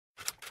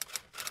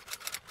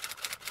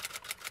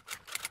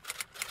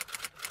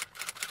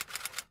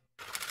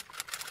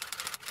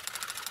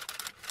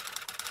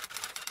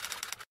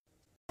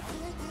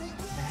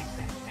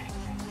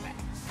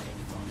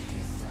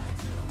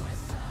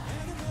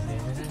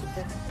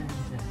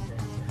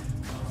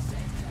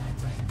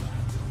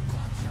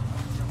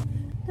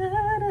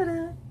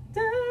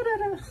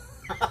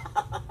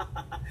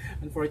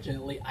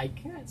Unfortunately, I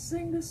can't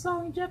sing this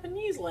song in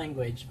Japanese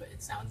language, but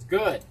it sounds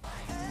good.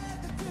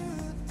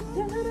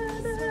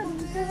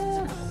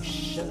 Oh,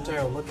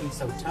 Shinto looking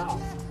so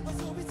tough.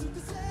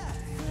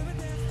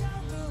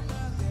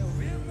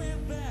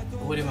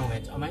 Wait a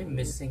moment, am I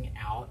missing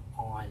out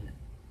on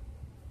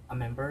a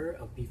member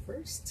of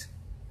BE:FIRST?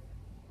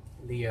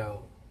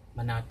 Leo,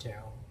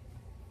 Minato,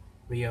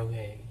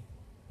 Ryohei,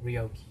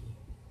 Ryoki,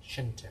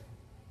 Shinto,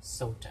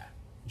 Sota,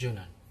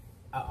 Junon.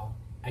 Uh-oh,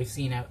 I've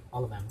seen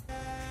all of them.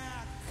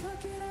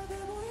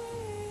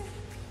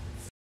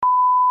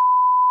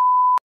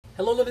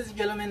 Hello ladies and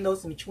gentlemen,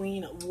 those in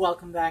between,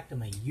 welcome back to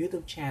my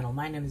YouTube channel.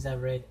 My name is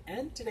Everett,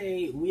 and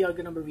today we are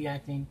going to be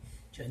reacting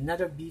to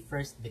another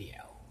BE:FIRST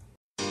video.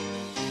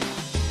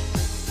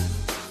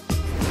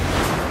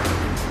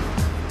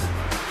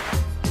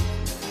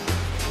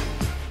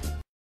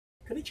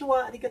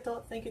 Konnichiwa,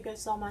 arigato, thank you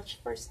guys so much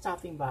for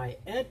stopping by.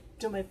 And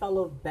to my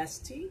fellow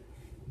bestie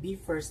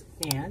BE:FIRST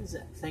fans,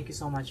 thank you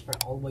so much for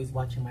always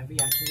watching my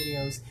reaction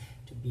videos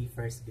to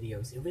BE:FIRST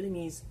videos. It really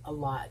means a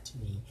lot to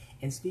me.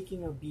 And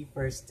speaking of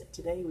BE:FIRST,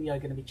 today we are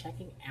going to be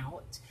checking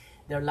out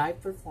their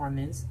live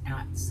performance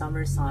at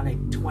Summer Sonic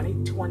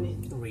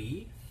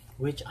 2023,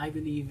 which I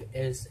believe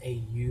is a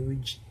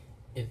huge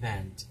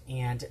event.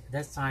 And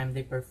this time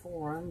they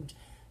performed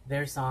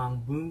their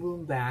song Boom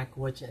Boom Back,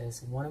 which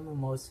is one of my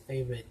most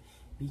favorite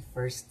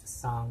BE:FIRST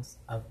songs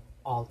of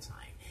all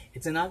time.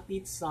 It's an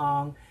upbeat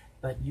song,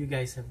 but you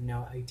guys have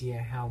no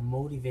idea how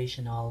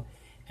motivational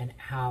and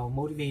how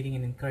motivating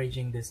and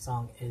encouraging this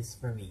song is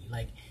for me.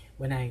 Like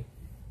when I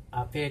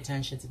pay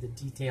attention to the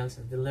details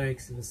of the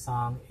lyrics of the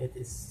song, it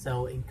is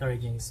so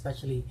encouraging,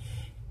 especially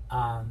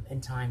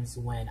in times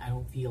when I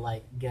don't feel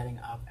like getting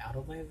up out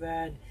of my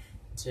bed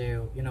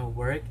to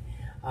work.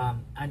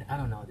 And I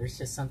don't know, there's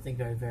just something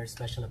very, very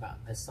special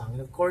about this song.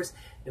 And of course,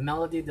 the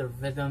melody, the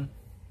rhythm,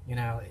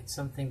 it's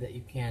something that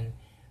you can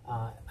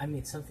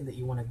it's something that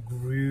you want to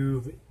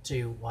groove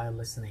to while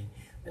listening.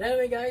 But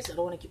anyway guys, I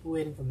don't want to keep you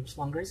waiting for much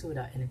longer, so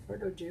without any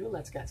further ado,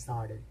 let's get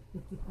started.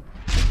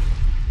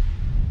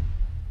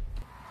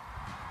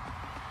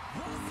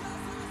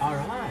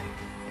 Alright.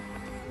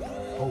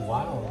 Oh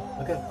wow,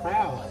 look at the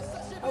crowd.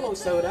 Hello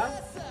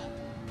Soda.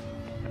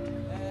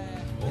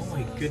 Oh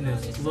my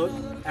goodness, look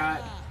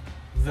at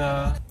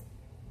the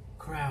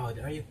crowd.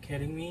 Are you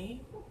kidding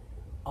me?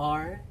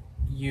 Are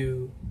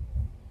you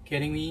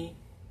kidding me?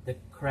 The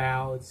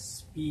crowd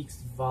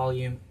speaks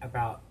volume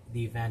about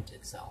the event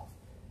itself.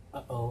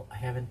 Uh-oh, I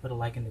haven't put a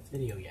like in this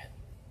video yet.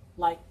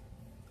 Like.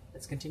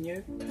 Let's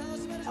continue.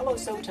 Hello,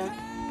 Sota.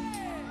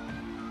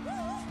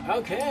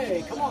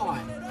 Okay, come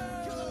on.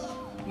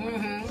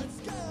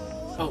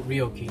 Oh,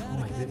 Ryoki. Oh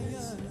my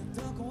goodness.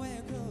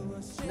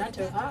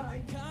 Nato,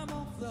 hi.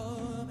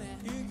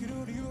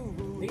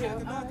 Leo,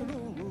 hi.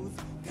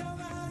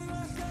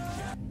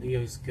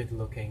 Leo's good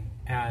looking,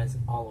 as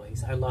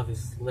always. I love his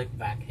slick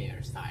back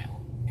hairstyle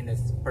in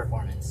this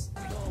performance.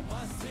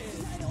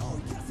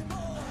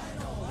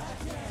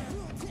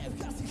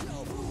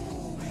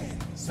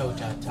 So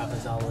tough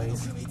as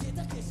always.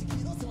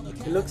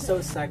 He looks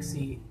so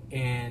sexy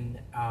in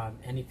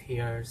any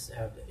pairs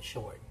of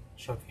short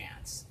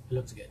pants. He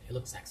looks good. He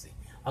looks sexy.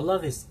 I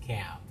love his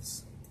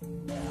calves.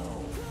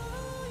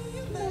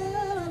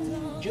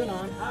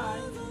 Junon, hi.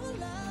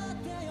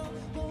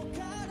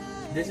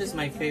 This is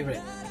my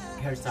favorite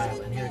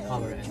hairstyle and hair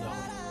color as well.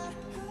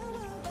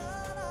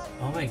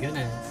 Oh my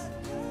goodness.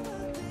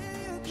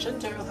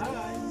 Shinto,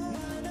 hi.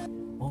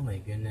 Oh my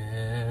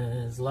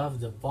goodness. Love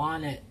the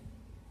bonnet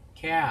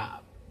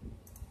cap.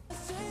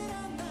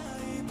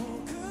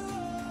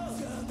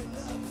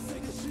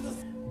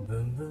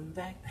 Boom boom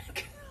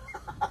back.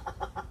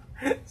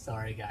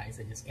 Sorry guys,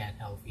 I just can't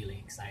help feeling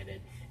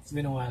excited. It's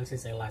been a while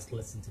since I last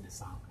listened to the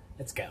song.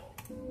 Let's go.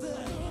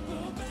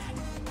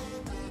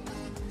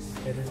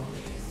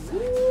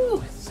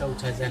 Woo!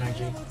 Sota's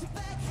energy.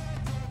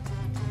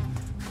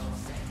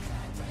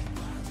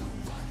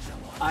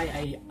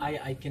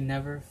 I can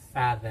never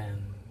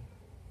fathom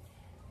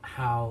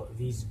how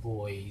these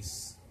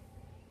boys,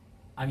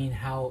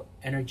 how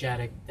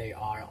energetic they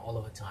are all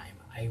of the time.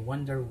 I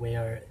wonder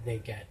where they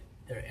get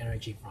their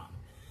energy from.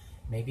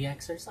 Maybe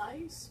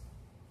exercise?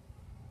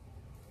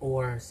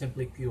 Or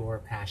simply pure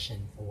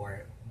passion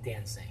for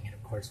dancing and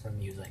of course for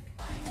music.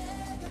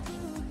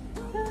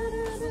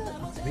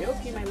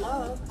 Ryoki, my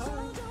love.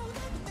 Hi.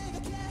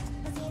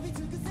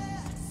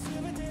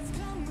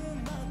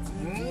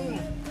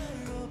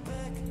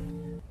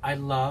 I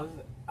love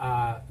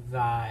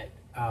that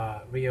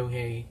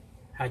Ryohei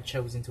had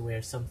chosen to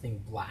wear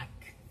something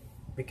black,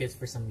 because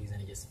for some reason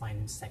I just find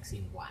him sexy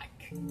in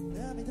black.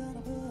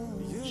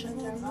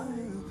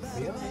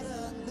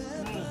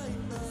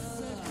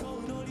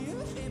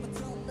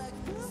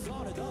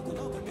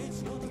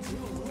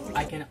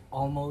 I can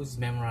almost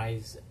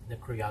memorize the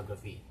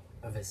choreography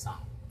of his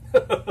song.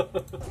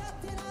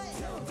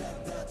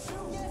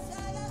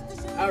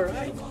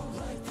 Alright.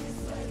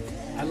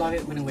 I love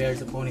it when he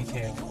wears a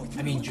ponytail.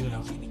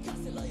 Juno.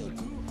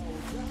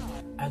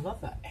 I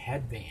love that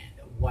headband,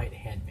 white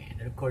headband,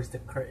 and of course the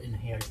curtain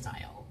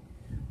hairstyle.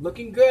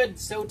 Looking good,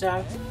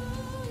 Sota.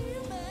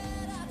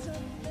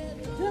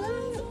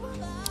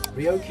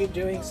 Ryoki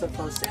doing some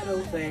falsetto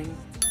thing.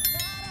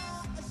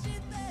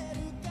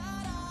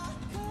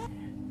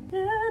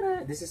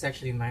 This is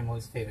actually my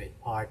most favorite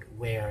part,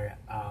 where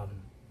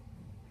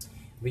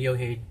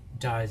Ryohei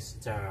does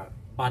the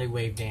body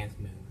wave dance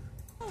move.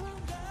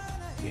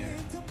 Here.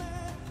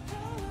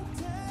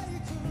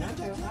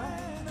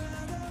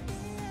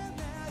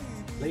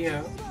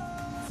 Leo.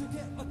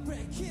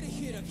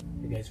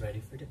 You guys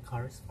ready for the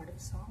chorus part of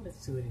the song?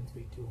 Let's do it in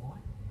 3, 2, 1.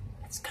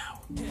 Let's go.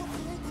 Back,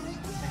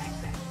 back,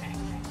 back,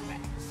 back,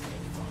 back.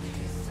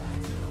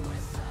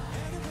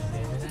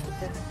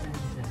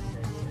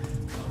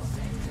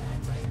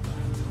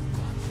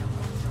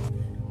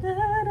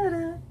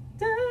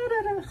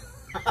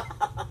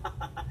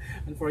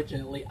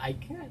 Unfortunately, I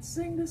can't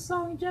sing this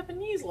song in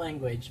Japanese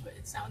language, but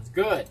it sounds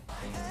good.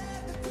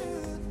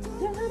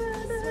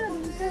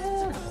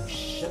 Oh,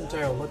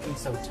 Shinto looking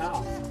so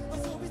tough.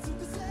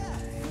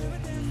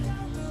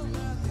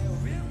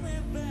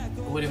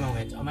 Wait a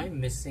moment, am I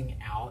missing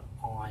out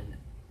on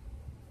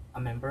a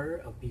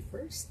member of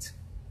BE:FIRST?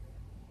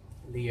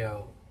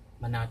 Leo,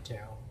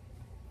 Minato,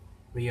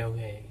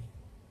 Ryohei,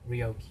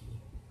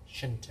 Ryoki,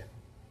 Shinto,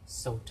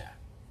 Sota,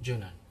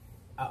 Junon.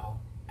 Uh-oh,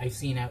 I've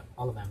seen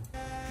all of them.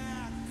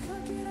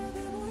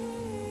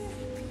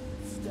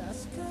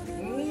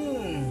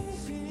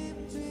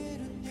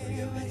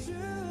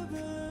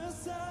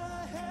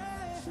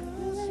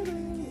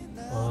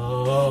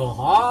 Oh,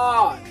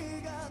 hot!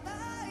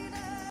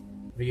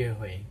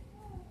 Ryohei,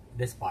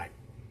 this part,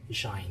 he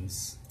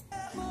shines.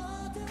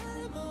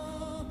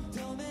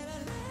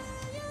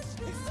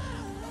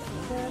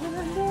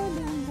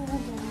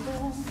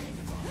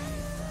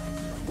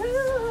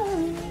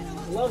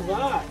 Love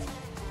that!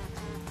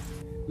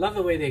 Love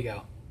the way they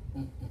go.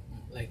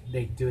 Like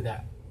they do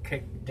that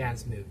kick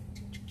dance move.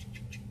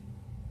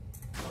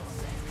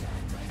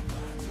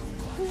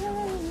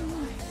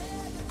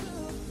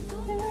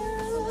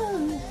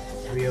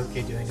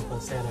 Ryoki doing a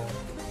falsetto,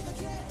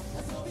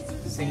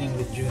 singing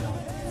with Juno,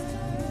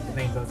 the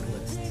main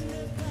vocalist.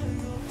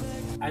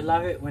 I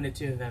love it when the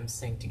two of them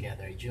sing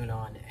together,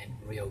 Junon and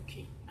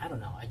Ryoki. I don't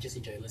know, I just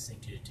enjoy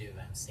listening to the two of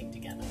them sing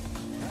together.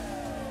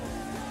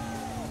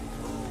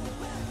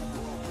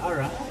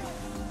 Alright.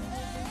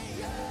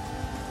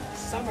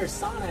 Summer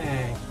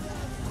Sonic!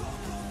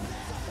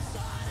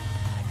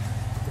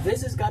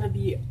 This has got to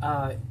be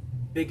a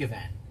big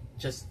event.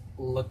 Just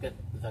look at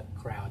the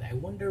crowd. I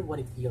wonder what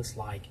it feels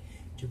like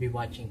to be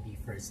watching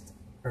BE:FIRST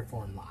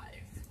perform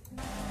live.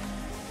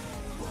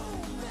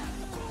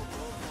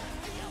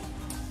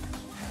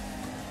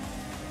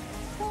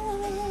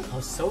 Oh,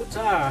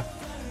 Sota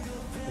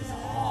is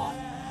hot.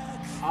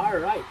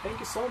 Alright, thank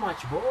you so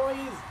much,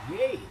 boys.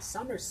 Yay,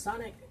 Summer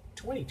Sonic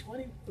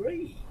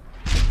 2023.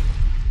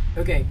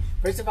 Okay,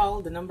 first of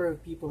all, the number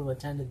of people who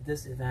attended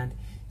this event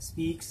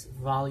speaks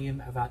volume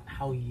about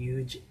how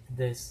huge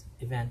this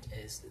event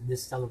is,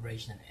 this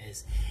celebration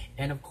is.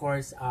 And of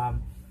course,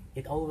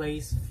 it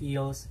always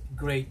feels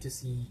great to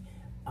see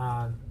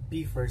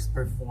BE:FIRST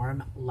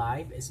perform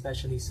live,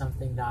 especially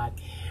something that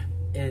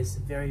is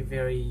very,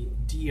 very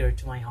dear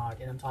to my heart.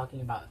 And I'm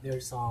talking about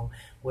their song,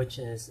 which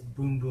is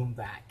Boom Boom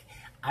Back.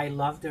 I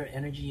love their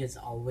energy as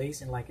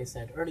always, and like I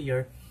said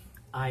earlier,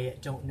 I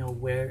don't know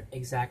where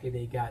exactly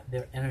they got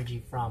their energy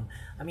from.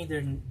 I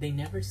mean, they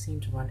never seem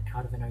to run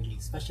out of energy,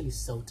 especially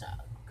Sota.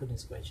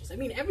 Goodness gracious. I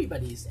mean,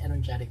 everybody is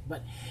energetic,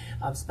 but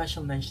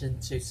special mention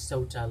to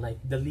Sota, like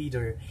the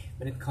leader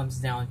when it comes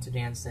down to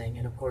dancing.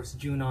 And of course,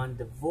 Junon,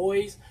 the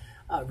voice,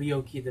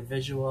 Ryoki, the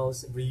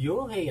visuals,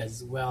 Ryohei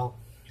as well.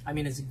 I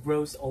mean, as it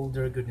grows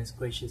older, goodness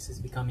gracious, is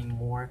becoming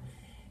more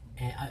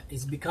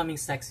is becoming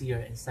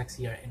sexier and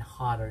sexier and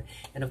hotter.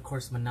 And of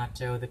course,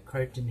 Minato, the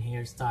curtain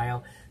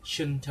hairstyle,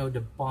 Shunto,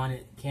 the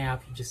bonnet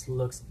cap, he just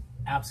looks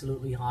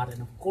absolutely hot.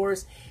 And of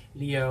course,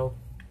 Leo,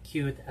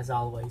 cute as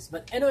always.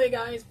 But anyway,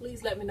 guys,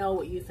 please let me know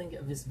what you think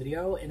of this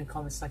video in the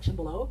comment section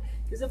below,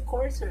 because of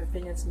course your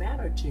opinions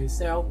matter too.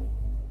 So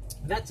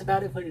that's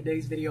about it for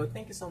today's video.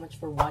 Thank you so much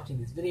for watching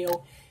this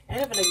video, and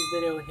if you like this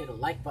video, hit the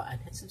like button,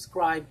 hit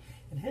subscribe,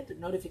 and hit the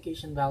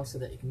notification bell so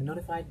that you can be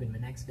notified when my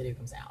next video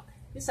comes out.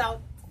 Peace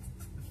out.